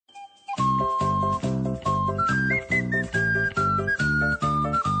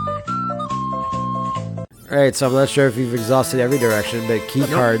Alright, so I'm not sure if you've exhausted every direction, but key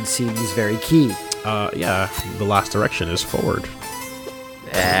card seems very key. Yeah, the last direction is forward.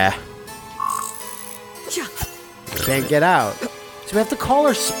 Can't get out. So we have to call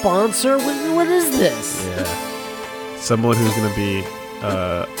our sponsor? What is this? Yeah. Someone who's gonna be,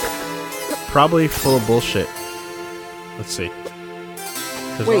 probably full of bullshit. Let's see.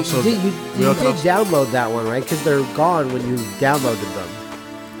 Wait, you did download that one, right? Because they're gone when you downloaded them.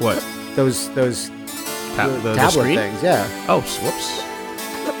 What? Those the tablet screen? things, yeah. Oh, whoops.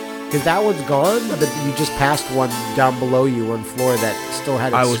 Because that one's gone, but you just passed one down below you on floor that still had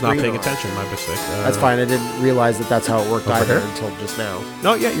its I was not screen paying on. attention, my mistake. That's fine, I didn't realize that that's how it worked Over either here? until just now.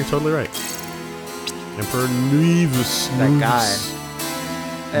 No, yeah, you're totally right. Emperor Nuvius. That guy.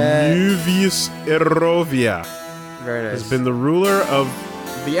 Nuvius Erovia Very nice. has been the ruler of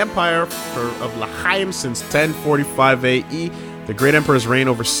the empire of L'chaim since 1045 AE. The great emperor's reign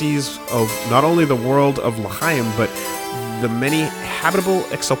oversees of not only the world of L'chaim, but the many habitable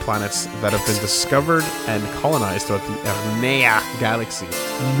exoplanets that have been discovered and colonized throughout the Ernea galaxy.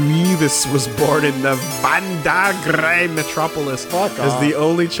 Nuvius was born in the Vandagrai metropolis as the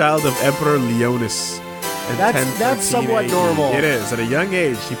only child of Emperor Leonis. That's somewhat normal. It is. At a young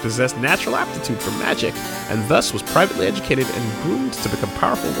age, he possessed natural aptitude for magic, and thus was privately educated and groomed to become a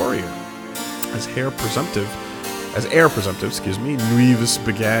powerful warrior. As heir presumptive, Nuvius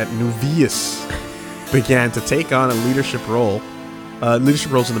began to take on a leadership roles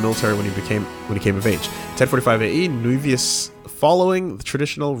in the military when he came of age. 1045 AE, Nuvius, following the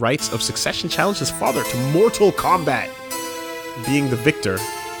traditional rites of succession, challenged his father to mortal combat. Being the victor,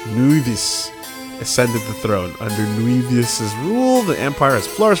 Nuvius ascended the throne. Under Nuvius' rule, the empire has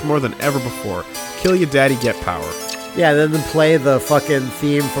flourished more than ever before. Kill your daddy, get power. Yeah, then play the fucking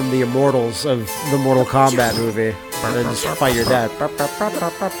theme from the Immortals of the Mortal Kombat movie. And then just fight your dad.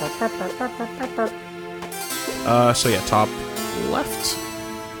 So yeah, top left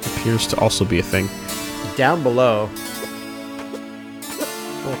appears to also be a thing. Down below.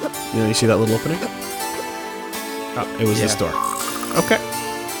 You see that little opening? Oh, it was this door. Okay.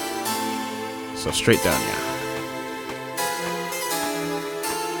 So straight down, yeah.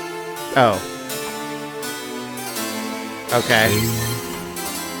 Oh. Okay.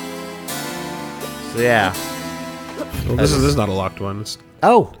 So yeah. Well, this is not a locked one.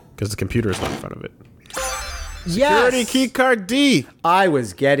 Oh. Because the computer is not in front of it. Yes. Security key card D. I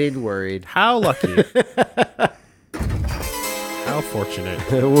was getting worried. How lucky. How fortunate.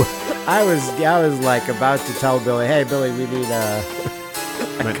 I was like about to tell Billy, hey Billy, we need a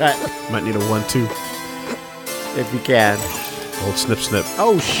cut. Might need a 1-2. If you can. Old snip snip.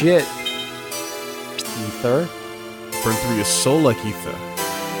 Oh shit. Ether. Burn through your soul like ether.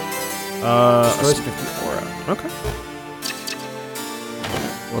 Destroys 54. Okay.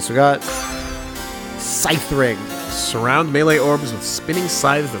 What's we got? Scythe ring. Surround melee orbs with spinning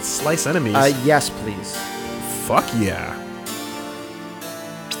scythes that slice enemies. Yes, please. Fuck yeah.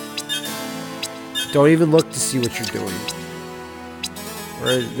 Don't even look to see what you're doing.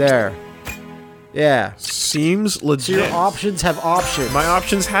 Right there. Yeah. Seems legit. So your options have options. My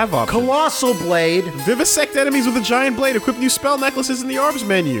options have options. Colossal blade. Vivisect enemies with a giant blade. Equip new spell necklaces in the orbs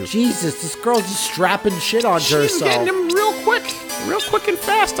menu. Jesus, this girl's just strapping shit onto She's herself. getting them real quick and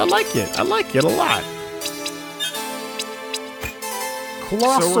fast. I like it. I like it a lot.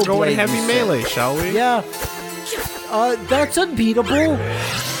 Colossal So we're going blade, heavy you melee, said. shall we? Yeah. That's unbeatable.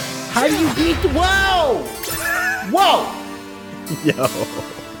 How do you beat the... Whoa! Whoa! Yo.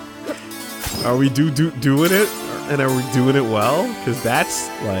 Are we doing it? And are we doing it well? Because that's,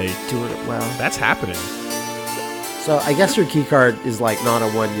 like... Doing it well. That's happening. So I guess your key card is, like, not a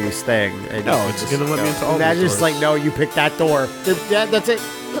one-use thing. And No, you it's just gonna let me go. into all Imagine these it's like, doors. no, you picked that door. Yeah, that's it.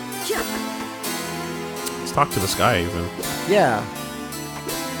 Let's talk to this guy, even. Yeah.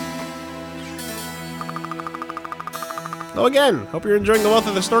 Hello again. Hope you're enjoying the wealth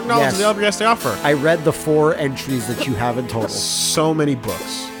of historic knowledge Yes. and the Albion has to offer. I read the 4 entries that you have in total. So many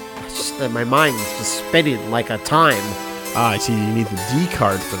books. It's just that my mind's just spinning like a time. Ah, I see. You need the D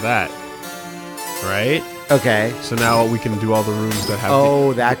card for that. Right? Okay. So now we can do all the rooms that have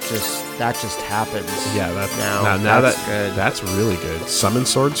Oh, that just happens. Yeah, that's Now that's good. That's really good. Summon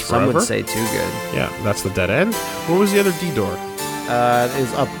swords Some forever. would say too good. Yeah, that's the dead end. What was the other D door?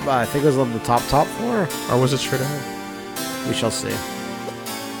 Is up. I think it was on the top floor. Or was it straight ahead? We shall see.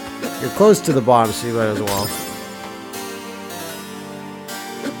 You're close to the bottom, so you might as well.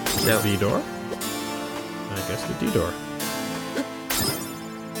 No. V door? I guess the D door.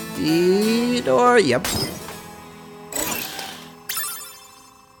 D door. Yep.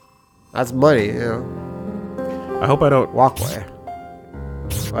 That's money, you know. I hope I don't... Walkway.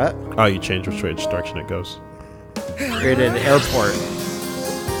 What? Oh, you changed which direction it goes. You're in an airport.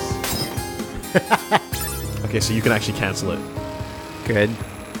 Okay, so you can actually cancel it. Good.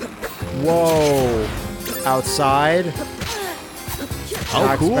 Whoa. Outside. Oh,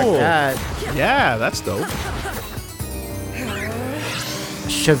 Not cool. expect that. Yeah, that's dope.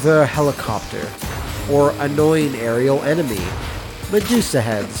 Chauffeur helicopter. Or annoying aerial enemy. Medusa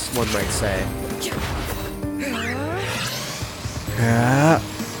heads, one might say.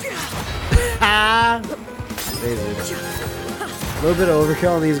 Amazing. A little bit of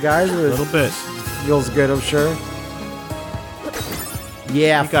overkill on these guys. A little bit. Feels good, I'm sure.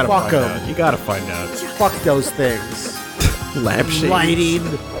 Yeah, You gotta fuck find them. out. You gotta find out. Fuck those things. Lampshades. Lighting.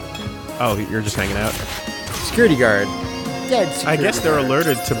 Oh, you're just hanging out. Security guard. Dead I security guess they're guard.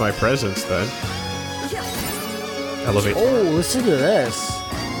 alerted to my presence then. Elevator. Oh, listen to this.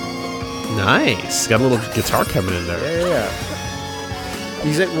 Nice. Got a little guitar coming in there. Yeah.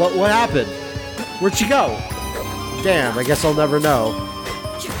 He's like, what happened? Where'd she go? Damn, I guess I'll never know.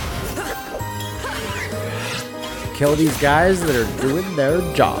 Kill these guys that are doing their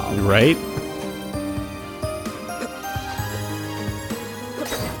job. Right?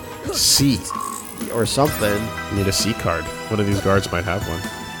 C. Or something. You need a C card. One of these guards might have one.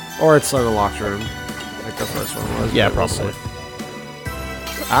 Or it's in a locked room. Like the first one was. Yeah, but we'll probably. see.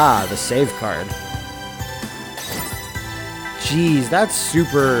 Ah, the save card. Jeez, that's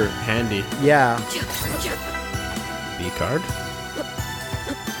super... Handy. Yeah. B card.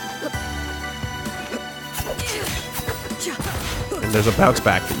 And there's a bounce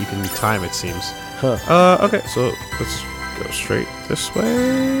back that you can time, it seems. Huh. Okay, so let's go straight this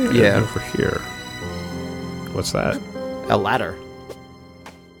way. And Yeah. over here. What's that? A ladder.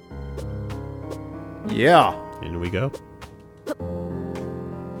 Yeah. In we go.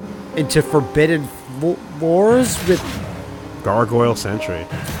 Into Forbidden Wars with... Gargoyle Sentry.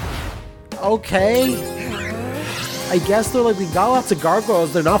 Okay. I guess they're like, we got lots of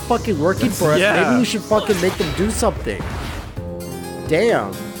gargoyles. They're not fucking working for us. Yeah. Maybe we should fucking make them do something.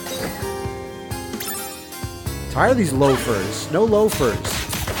 Damn. Tired of these loafers. No loafers.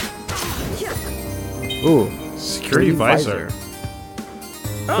 Ooh. Security visor.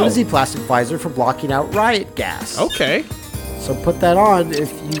 What is the plastic visor for blocking out riot gas? Okay. So put that on if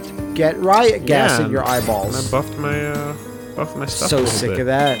you get riot gas in your And I eyeballs. buffed my stuff a So little sick bit. of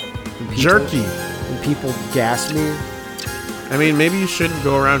that. When people- Jerky. When people gas me. I mean, maybe you shouldn't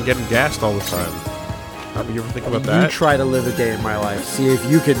go around getting gassed all the time. You ever think about You that? try to live a day in my life. See if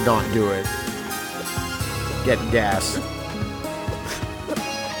you can not do it. Getting gas.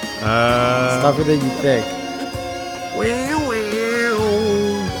 Tougher than you think.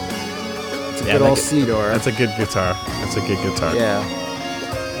 It's a Yeah, good that old gu- C door. That's a good guitar. That's a good guitar. Yeah.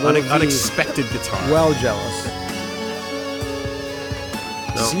 Little V, Unexpected guitar. well jealous.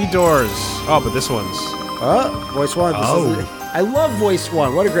 No. C doors. Oh, but this one's. Voice one. This Oh. is I love Voice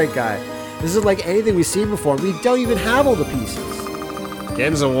one. What a great guy. This is like anything we've seen before. We don't even have all the pieces.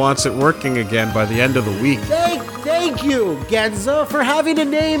 Genza wants it working again by the end of the week. Thank you, Genza, for having a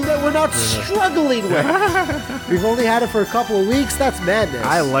name that we're not struggling with. We've only had it for a couple of weeks. That's madness.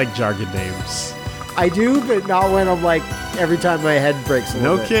 I like jargon names. I do, but not when I'm like, every time my head breaks a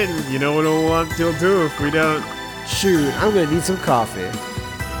little No bit. kidding. You know what he'll do if we don't. Shoot, I'm gonna need some coffee.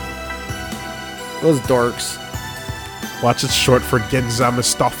 Those dorks. Watch it's short for Genza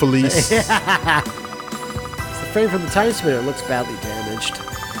Mistopheles. The frame from the Timespinner looks badly damaged.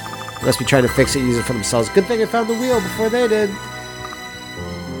 They must be trying to fix it, use it for themselves. Good thing I found the wheel before they did.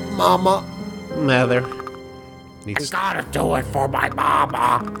 Mama. Mother. Needs. Gotta do it for my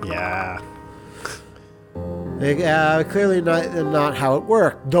mama. Yeah. Clearly not how it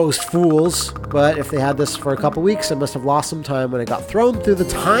worked. Those fools. But if they had this for a couple weeks, I must have lost some time when I got thrown through the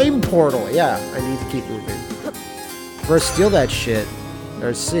time portal. Yeah, I need to keep moving. First, steal that shit.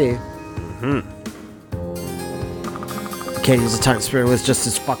 Or see. Can't use a time spinner with just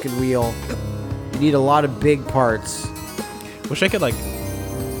this fucking wheel. You need a lot of big parts. Wish I could like.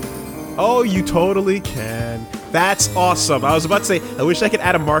 Oh, you totally can. That's awesome. I was about to say, I wish I could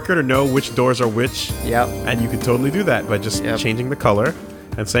add a marker to know which doors are which. Yep. And you could totally do that by just changing the color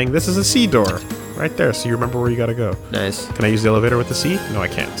and saying this is a C door. Right there, so you remember where you gotta go. Nice. Can I use the elevator with the C? No, I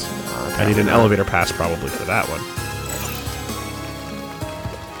can't. I need an elevator pass probably for that one.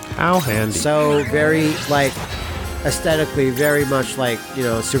 How handy. So, very, like, aesthetically, very much like, you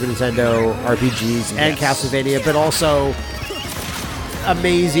know, Super Nintendo RPGs and Castlevania, but also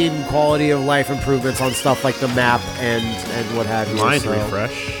amazing quality of life improvements on stuff like the map and what have you. Mind so.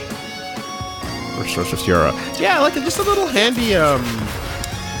 refresh. Restores Fiora. Yeah, like just a little handy,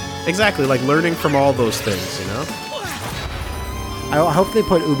 exactly, like learning from all those things, you know? I hope they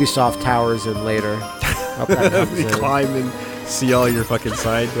put Ubisoft towers in later. Hope that comes You in. climb and see all your fucking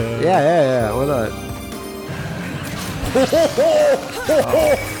side. Yeah. Why not?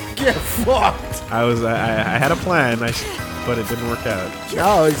 Get fucked. I had a plan, but it didn't work out.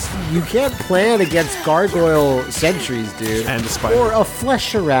 No, you can't plan against gargoyle sentries, dude. And the spider. Or a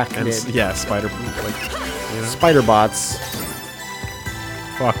flesh arachnid. And yeah, spider. Spider bots.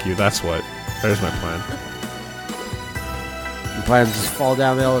 Fuck you. That's what. There's my plan. The plan is just fall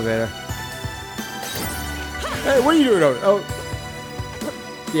down the elevator. Hey, what are you doing? Oh.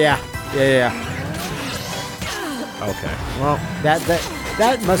 Yeah. Okay. Well,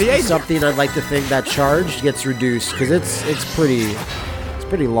 That must be something I'd like to think that charge gets reduced because it's pretty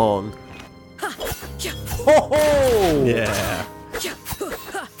long. Oh! yeah.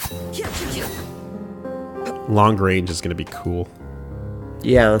 Long range is gonna be cool.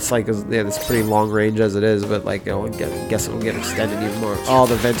 Yeah, it's like it's pretty long range as it is, but like I guess it'll get extended even more. Oh,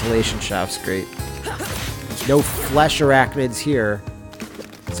 the ventilation shaft's great. No flesh arachnids here,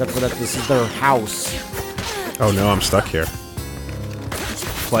 except for that this is their house. Oh no, I'm stuck here.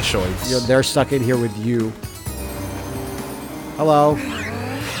 Fleshoids. You know, they're stuck in here with you. Hello.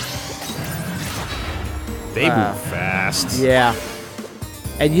 They move fast. Yeah.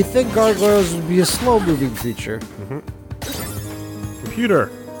 And you think gargoyles would be a slow-moving creature? Computer.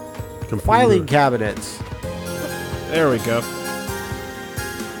 Filing cabinets. There we go.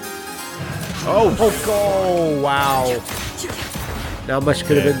 Oh, wow. Not much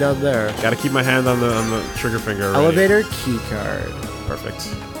could have been done there. Gotta keep my hand on the trigger finger. Already. Elevator key card. Perfect.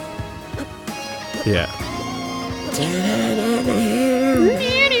 Yeah.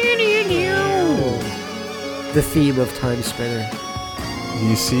 The theme of Timespinner.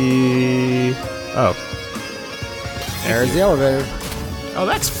 You see... Oh. There's the elevator. Oh,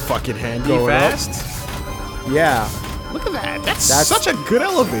 that's fucking handy. Going fast. Yeah. Look at that. That's such a good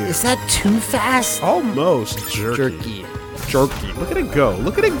elevator. Is that too fast? Almost jerky. Jerky. Look at it go.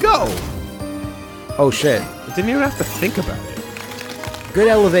 Look at it go. Oh, shit. I didn't even have to think about it. Good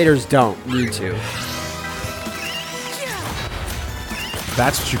elevators don't need to.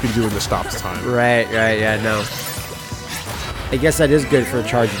 That's what you can do when the stops time. Right, yeah, no. I guess that is good for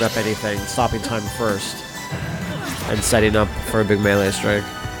charging up anything, stopping time first, and setting up for a big melee strike.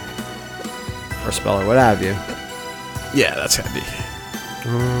 Or spell or what have you. Yeah, that's handy.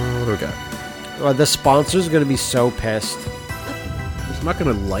 What do we got? Well, the sponsor's gonna be so pissed. He's not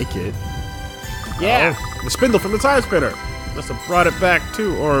gonna like it. Yeah! Oh, the spindle from the Timespinner! Must have brought it back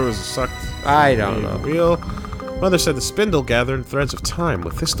too, or it was sucked. I don't know. Wheel. Mother said the spindle gathered threads of time.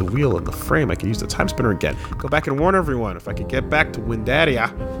 With this, the wheel, and the frame, I could use the Timespinner again. Go back and warn everyone if I could get back to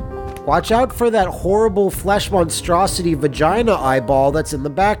Windaria. Watch out for that horrible flesh monstrosity vagina eyeball that's in the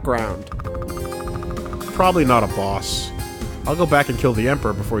background. Probably not a boss. I'll go back and kill the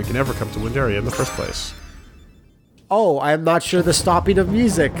Emperor before he can ever come to Windaria in the first place. Oh, I'm not sure the stopping of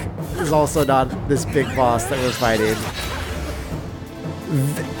music is also not this big boss that we're fighting.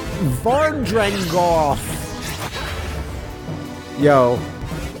 Varndrangoth. Yo.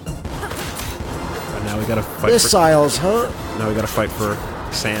 And now we gotta fight Missiles, huh? Now we gotta fight for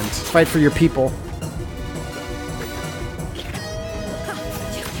sand. Fight for your people.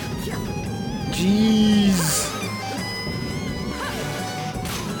 Jeez.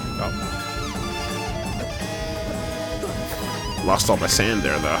 Oh. Lost all my sand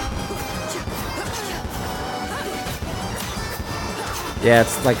there, though. Yeah,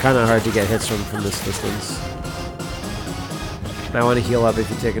 it's like kind of hard to get hits from this distance. I want to heal up if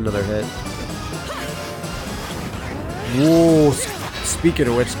you take another hit. Whoa! Speaking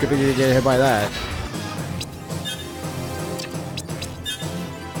of which, good thing you didn't get hit by that.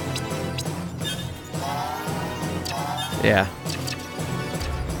 Yeah.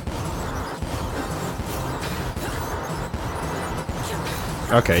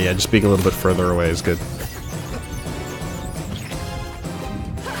 Okay, yeah, just being a little bit further away is good.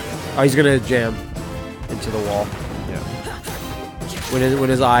 Oh, he's gonna jam into the wall. Yeah. When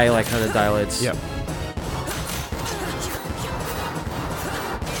his eye like kind of dilates. Yep.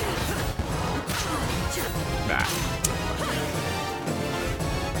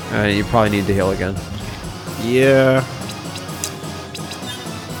 You probably need to heal again. Yeah.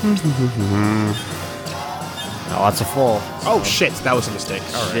 Oh, that's a full. Oh shit, that was a mistake.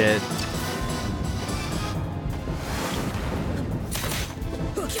 All right. Shit.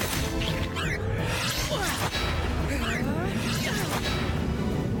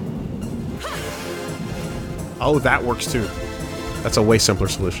 Oh, that works too. That's a way simpler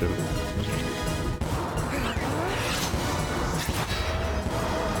solution.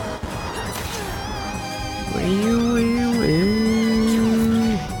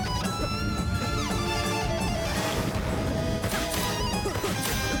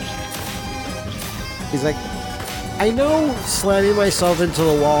 He's like, I know slamming myself into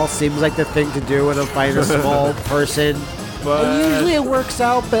the wall seems like the thing to do when I'm fighting a small person. But And usually it works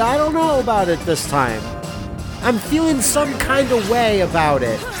out, but I don't know about it this time. I'm feeling some kind of way about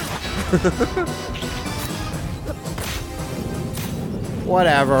it.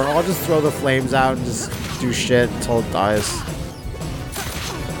 Whatever, I'll just throw the flames out and just do shit until it dies.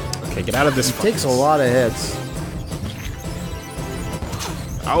 Okay, get out of this. It takes a lot of hits.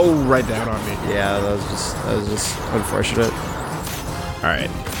 Oh, right down on me. Yeah, that was just unfortunate. All right,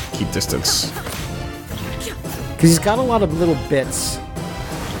 keep distance. Because he's got a lot of little bits.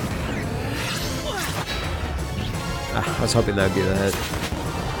 I was hoping that would be the hit.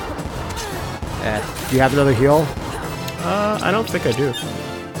 Do you have another heal? I don't think I do.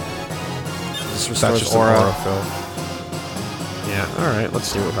 This That's restores just aura. an aura fill. Yeah, alright, let's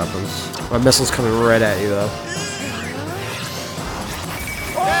see what happens. My missile's coming right at you, though.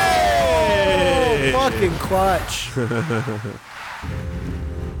 Hey! Oh, fucking clutch.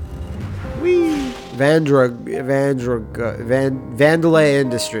 Whee! Vandalay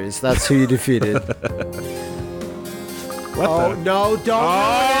Industries. That's who you defeated. What Oh, the? no, don't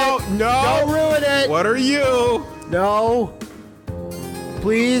ruin it. No! Don't ruin it. What are you? No.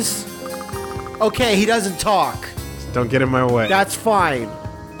 Please. Okay, he doesn't talk. Don't get in my way. That's fine.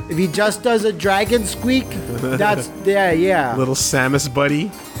 If he just does a dragon squeak, that's, yeah. Little Samus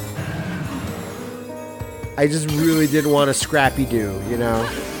buddy. I just really didn't want a Scrappy Doo, you know?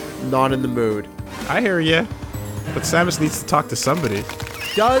 Not in the mood. I hear ya. But Samus needs to talk to somebody.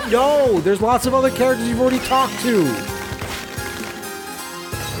 No, there's lots of other characters you've already talked to.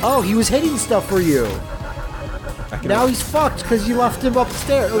 Oh, he was hitting stuff for you. Now he's fucked because you left him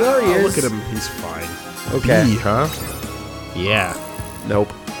upstairs. Oh, there he is. Look at him. He's fine. Okay. B, huh? Yeah.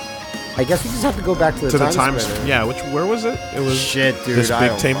 Nope. I guess we just have to go back to the time spinner. Yeah, where was it? It was Shit, dude. this I big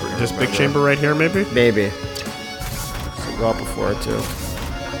don't chamber. fucking This big remember. chamber right here, maybe. Maybe. So go up before it too.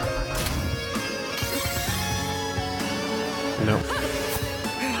 No.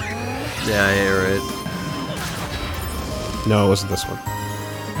 Yeah, you're right. No, it wasn't this one.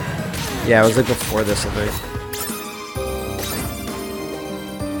 Yeah, it was like before this, I think.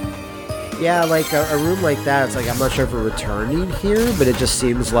 Yeah, like a room like that, it's like, I'm not sure if we're returning here, but it just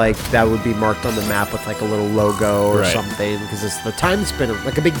seems like that would be marked on the map with like a little logo or Right. something, because it's the time spinner,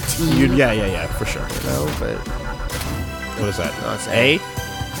 like a big T. Yeah, for sure. You know, but What is that? No, it's A?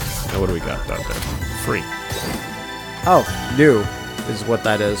 Now what do we got down there? Free. oh, new is what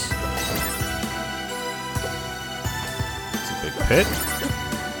that is. It's a big pit.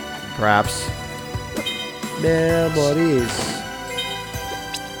 Perhaps. Memories.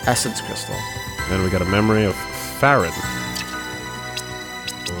 Essence crystal. Then we got a memory of Farron.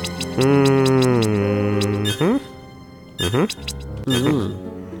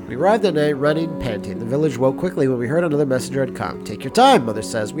 We arrived at night, running, panting. The village woke quickly when we heard another messenger had come. Take your time, Mother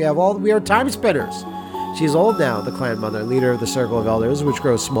says. We are time spinners. She is old now, the clan mother, leader of the circle of elders, which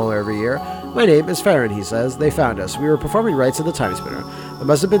grows smaller every year. My name is Farron, he says. They found us. We were performing rites in the time spinner. They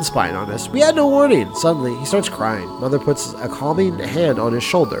must have been spying on us. We had no warning. Suddenly, he starts crying. Mother puts a calming hand on his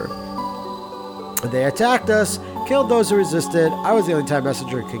shoulder. They attacked us, killed those who resisted. I was the only time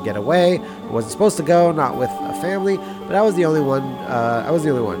messenger who could get away. I wasn't supposed to go, not with a family, but I was the only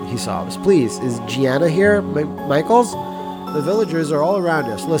one. He sobs. Please, is Gianna here, Michaels? The villagers are all around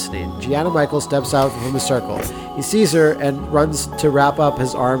us, listening. Gianna Michaels steps out from the circle. He sees her and runs to wrap up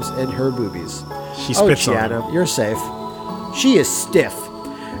his arms in her boobies. She spits on Gianna, him. you're safe. She is stiff.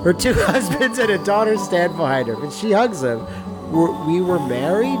 Her two husbands and a daughter stand behind her, and she hugs them. We were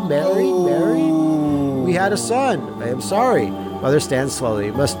married? We had a son. I am sorry. Mother stands slowly.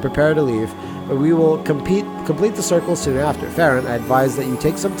 You must prepare to leave, but we will complete the circle soon after. Farron, I advise that you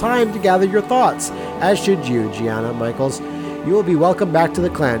take some time to gather your thoughts, as should you, Gianna Michaels. You will be welcome back to the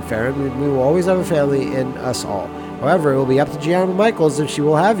clan, Farron. We will always have a family in us all. However, it will be up to Gianna Michaels if she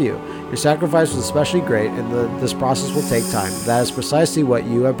will have you. Your sacrifice was especially great, and this process will take time. That is precisely what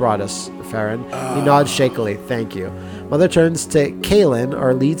you have brought us, Farron. He nods shakily. Thank you. Mother turns to Kaylin,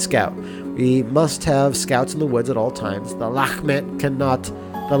 our lead scout. We must have scouts in the woods at all times. The Lakhmi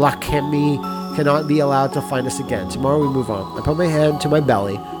cannot be allowed to find us again. Tomorrow we move on. I put my hand to my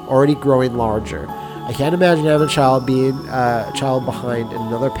belly, already growing larger. I can't imagine having a child behind in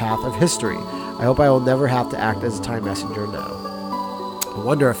another path of history. I hope I will never have to act as a time messenger now. I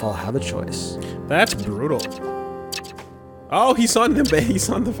wonder if I'll have a choice. That's brutal. Oh, he's on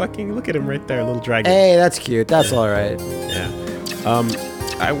the fucking, look at him right there, little dragon. Hey, that's cute. That's all right. Yeah.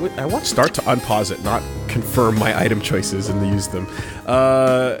 I want Start to unpause it, not confirm my item choices and use them.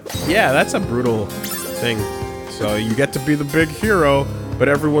 Yeah, that's a brutal thing. So you get to be the big hero, but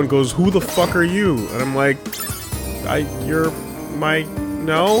everyone goes, "Who the fuck are you?" And I'm like, "You're my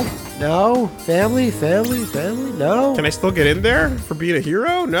no." No? Family? No? Can I still get in there for being a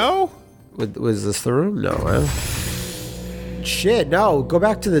hero? No? Was this the room? No, huh? Shit, no. Go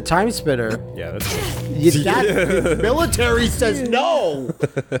back to the time spinner. Yeah, that's The military says no.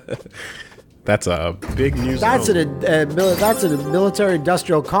 that's a big news. That's a military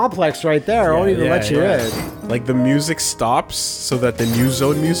industrial complex right there. I won't even let you in. Like the music stops so that the new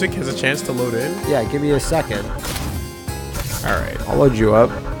zone music has a chance to load in. Yeah, give me a second. All right, I'll load you up.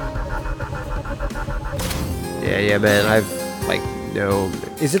 Yeah, man. I've like no.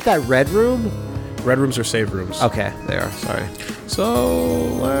 Is it that red room? Red rooms are save rooms. Okay, they are. Sorry. So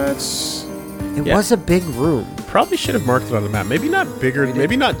let's. It was a big room. Probably should have marked it on the map. Maybe not bigger.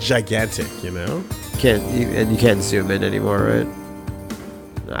 Maybe not gigantic. You know. You can't zoom in anymore, right?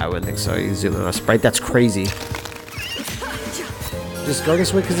 No, I wouldn't think so. You can zoom in on a sprite. That's crazy. Just go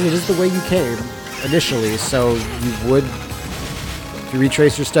this way because it is the way you came initially. So you would, if you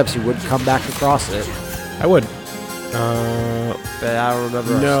retrace your steps, you would come back across it. I would. But I don't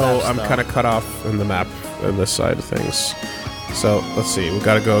remember. No, steps, I'm kind of cut off in the map on this side of things. So let's see. We've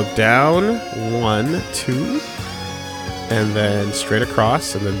got to go down 1, 2, and then straight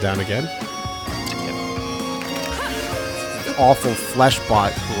across, and then down again. Awful flesh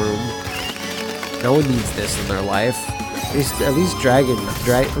bot room. No one needs this in their life. At least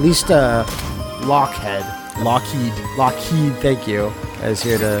Lockheed, thank you, is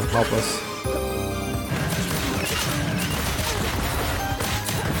here to help us.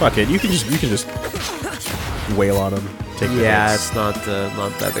 Fuck it, you can just wail on him. Take the hits. It's not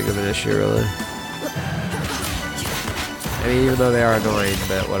that big of an issue, really. I mean, even though they are annoying,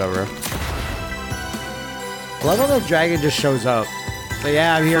 but whatever. I love how the dragon just shows up. So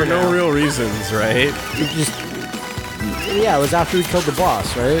yeah, I'm here for now. no real reasons, right? It was after we killed the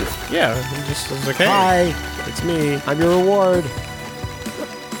boss, right? Yeah, I was like, hey, hi, it's me. I'm your reward.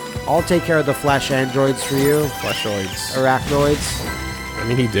 I'll take care of the flesh androids for you. Fleshoids. Arachnoids. I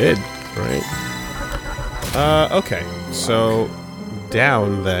mean, he did, right? Okay, so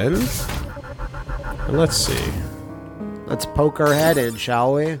down then. And let's see. Let's poke our head in,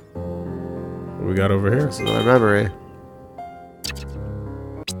 shall we? What we got over here? It's another memory.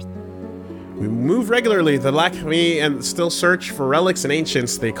 We move regularly, the Lakmi, and still search for relics and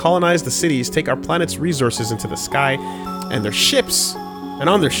ancients. They colonize the cities, take our planet's resources into the sky, and their ships, and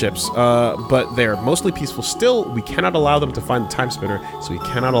on their ships, but they're mostly peaceful still. We cannot allow them to find the Timespinner, so we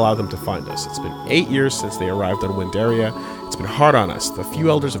cannot allow them to find us. It's been 8 years since they arrived on Windaria. It's been hard on us. The few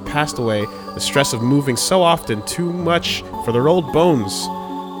elders have passed away. The stress of moving so often, too much for their old bones.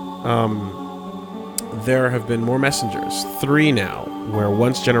 There have been more messengers, 3 now, where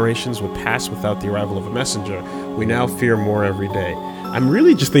once generations would pass without the arrival of a messenger. We now fear more every day. I'm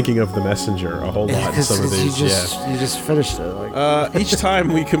really just thinking of the messenger a whole lot in some of these. You just finished it. Like. Each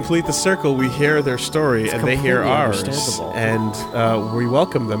time we complete the circle, we hear their story and they hear ours, and we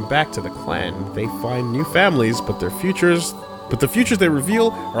welcome them back to the clan. They find new families, but the futures they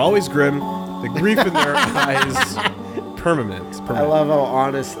reveal are always grim. The grief in their eyes. Permanent. I love how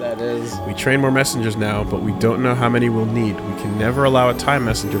honest that is. We train more messengers now, but we don't know how many we'll need. We can never allow a time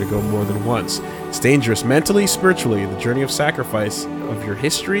messenger to go more than once. It's dangerous mentally, spiritually. The journey of sacrifice of your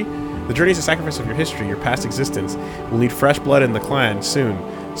history. The journey is a sacrifice of your history, your past existence. We'll need fresh blood in the clan soon.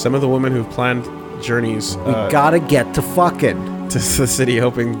 Some of the women who've planned journeys. We gotta get to fucking to the city,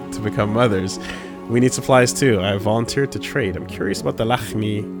 hoping to become mothers. We need supplies too. I volunteered to trade. I'm curious about the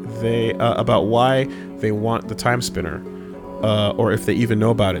Lakhmi. About why they want the time spinner, or if they even know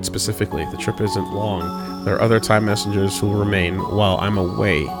about it specifically. The trip isn't long. There are other time messengers who will remain while I'm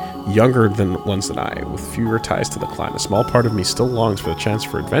away, younger than ones than I, with fewer ties to the clan. A small part of me still longs for the chance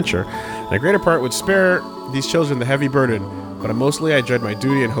for adventure, and a greater part would spare these children the heavy burden, but mostly I dread my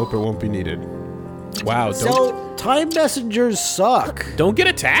duty and hope it won't be needed. Wow, So, time messengers suck. Don't get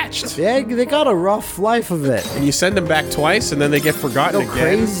attached. They got a rough life of it. And you send them back twice, and then they get forgotten again.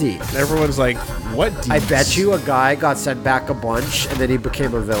 Crazy. And everyone's like, what? I bet you a guy got sent back a bunch, and then he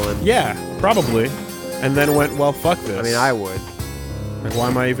became a villain. Yeah, probably. And then went, well, fuck this. I mean, I would. Like, why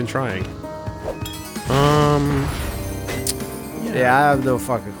am I even trying? Yeah, I have no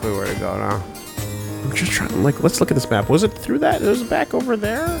fucking clue where to go now. I'm just trying, like, let's look at this map. Was it through that? It was back over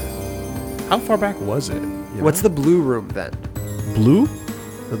there? How far back was it? What's the blue room then? Blue?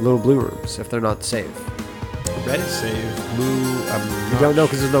 The little blue rooms, if they're not safe. Red is safe. Blue, You don't know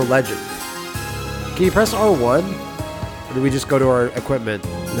because there's no legend. Can you press R1? Or do we just go to our equipment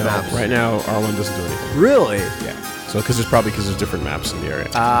maps? Right now R1 doesn't do anything. Really? Yeah. So because there's different maps in the area.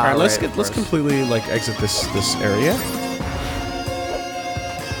 All right, let's completely like exit this area.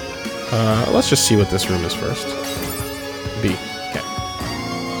 Let's just see what this room is first. B. Okay.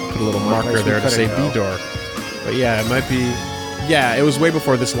 Put a little marker there to say B door. But yeah, it might be... Yeah, it was way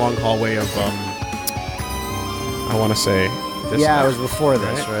before this long hallway of, I want to say... This yeah, it was before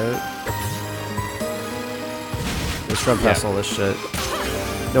this, right? This front past all this shit.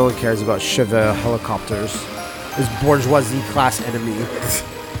 No one cares about Shiva helicopters. This bourgeoisie class enemy.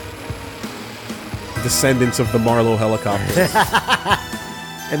 Descendants of the Marlowe helicopter.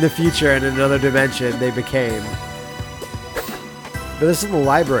 In the future, in another dimension, they became. But this is the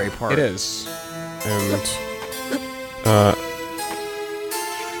library part. It is. And,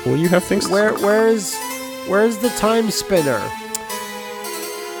 well, you have things... Where's the time spinner?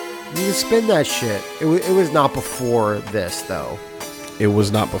 You can spin that shit. It was not before this, though. It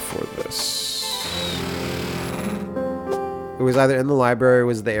was not before this. It was either in the library or it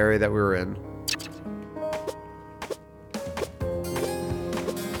was the area that we were in.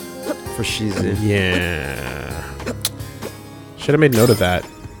 For Shizu. Yeah. Should have made note of that.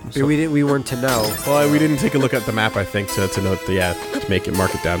 So, we weren't to know. Well, we didn't take a look at the map, I think, to note the, to make it,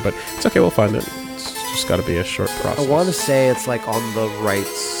 mark it down. But it's okay, we'll find it. It's just got to be a short process. I want to say it's like on the right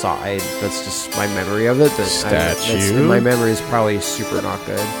side. That's just my memory of it. But Statue. My memory is probably super not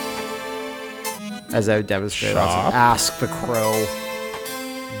good. As I would demonstrate. Ask the crow.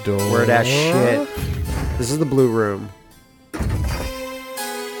 Door. Where that shit. This is the blue room.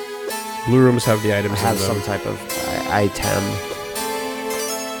 Blue rooms have the items. Have some type of item.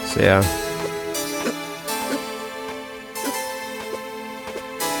 So yeah.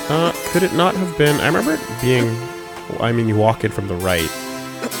 Could it not have been? I remember it being. I mean, you walk in from the right.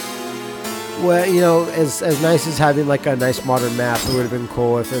 Well, you know, as nice as having like a nice modern map, it would have been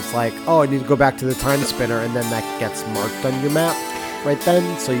cool if it's like, oh, I need to go back to the time spinner, and then that gets marked on your map right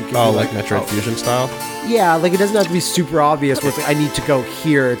then, so you can. Oh, like Metroid Fusion style. Yeah, like it doesn't have to be super obvious. Where it's like I need to go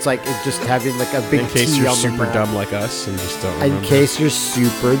here. It's like it's just having like a big. In case T you're on the super map. dumb like us and just don't remember. In case you're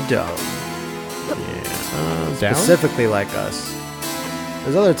super dumb. Yeah. Down? Specifically like us.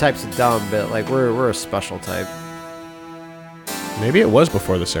 There's other types of dumb, but like we're a special type. Maybe it was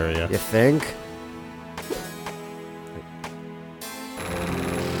before this area. You think?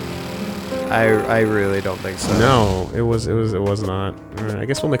 I really don't think so. No, it was not. I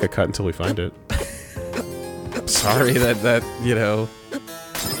guess we'll make a cut until we find it. Sorry that you know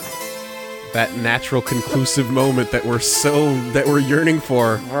that natural conclusive moment that we're yearning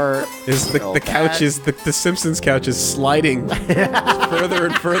for is the couch is the Simpsons couch is sliding further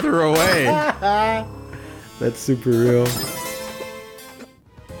and further away. That's super real.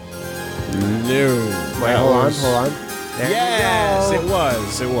 No. Wait, hold on. There Yes, we go. it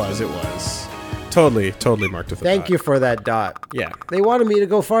was. Totally marked with a Thank dot. you for that dot. Yeah. They wanted me to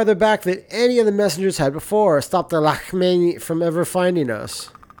go farther back than any of the messengers had before. Stop the Lakmeni from ever finding us.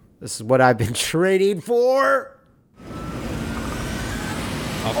 This is what I've been training for.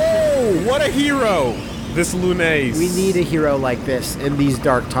 Oh, what a hero! This Lunace. We need a hero like this in these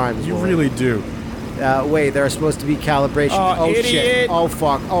dark times. You Lloyd. really do. Wait, there are supposed to be calibration. Oh, shit. idiot. Oh,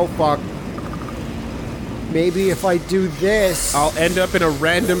 fuck. Oh, fuck. Maybe if I do this... I'll end up in a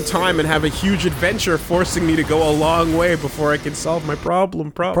random time and have a huge adventure forcing me to go a long way before I can solve my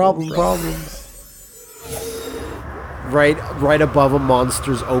problems. Right above a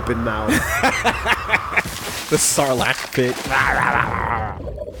monster's open mouth. The Sarlacc pit.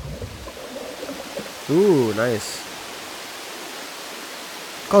 Ooh, nice.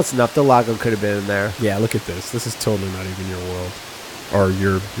 Close enough. The Lago could have been in there. Yeah, look at this. This is totally not even your world. Or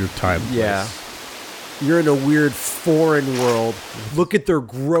your time. Yeah. Place. You're in a weird foreign world. Look at their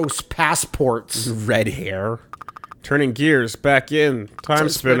gross passports. Red hair. Turning gears. Back in. Time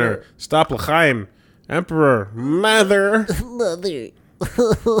spinner. Stop L'chaim. Emperor. Mother. Mother.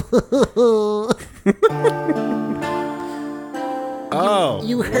 Oh,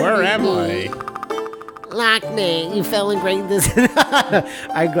 You hurt where me. am I? Lockney, you fell in greatness.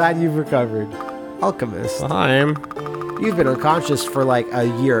 I'm glad you've recovered. Alchemist. L'chaim. You've been unconscious for like a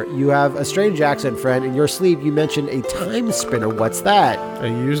year. You have a strange accent, friend. In your sleep, you mentioned a time spinner. What's that? I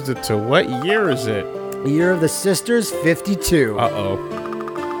used it to... What year is it? The year of the sisters, 52. Uh-oh.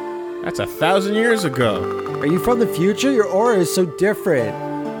 That's 1,000 years ago. Are you from the future? Your aura is so different.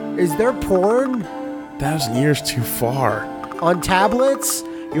 Is there porn? 1,000 years too far. On tablets?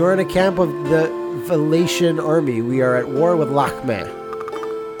 You're in a camp of the Valatian army. We are at war with Lakme.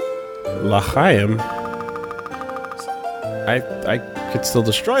 L'chaim? I could still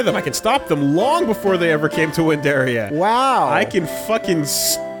destroy them. I can stop them long before they ever came to Windaria. Wow. I can fucking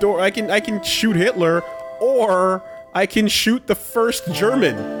I can shoot Hitler, or I can shoot the first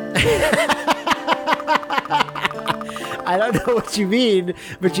German. I don't know what you mean,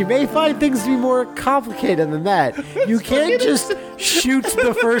 but you may find things to be more complicated than that. You can't just shoot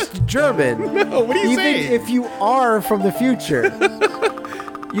the first German. No, what are you saying? Even if you are from the future.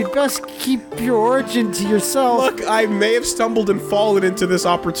 You'd best keep your origin to yourself. Look, I may have stumbled and fallen into this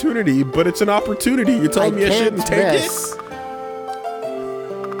opportunity, but it's an opportunity. You told me I shouldn't take it.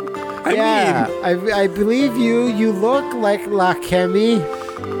 I believe you. You look like Lakemi.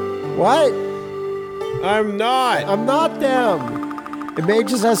 What? I'm not. I'm not them. It may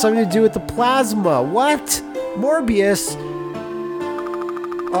just have something to do with the plasma. What? Morbius?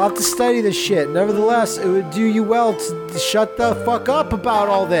 I'll have to study this shit. Nevertheless, it would do you well to shut the fuck up about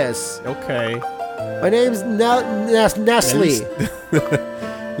all this. Okay. My name's Nestle.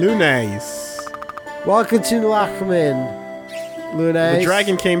 Lunais. Welcome to Lachman. Lunais. The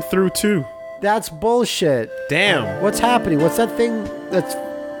dragon came through too. That's bullshit. Damn. What's happening? What's that thing that's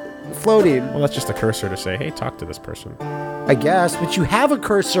floating? Well, that's just a cursor to say, hey, talk to this person. I guess, but you have a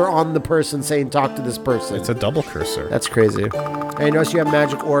cursor on the person saying talk to this person. It's a double cursor. That's crazy. I notice you have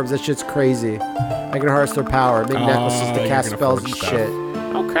magic orbs. That shit's crazy. I can harness their power. Make necklaces to cast spells and shit.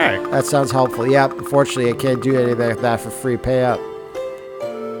 Okay. That sounds helpful. Yeah, unfortunately, I can't do anything like that for free. Pay up.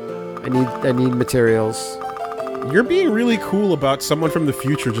 I need materials. You're being really cool about someone from the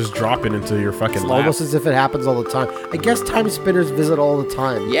future just dropping into your fucking It's lap. almost as if it happens all the time. I guess time spinners visit all the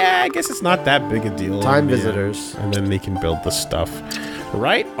time. Yeah, I guess it's not that big a deal. Time visitors. And then they can build the stuff.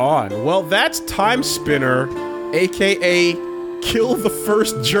 Right on. Well, that's Timespinner, a.k.a. Kill the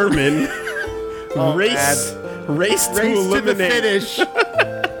First German. Race to eliminate. To the finish.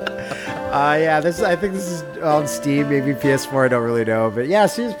 Yeah, I think this is on Steam, maybe PS4, I don't really know. But yeah,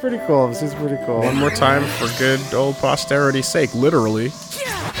 seems pretty cool. One more time for good old posterity's sake, literally.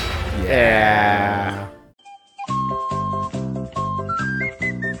 Yeah.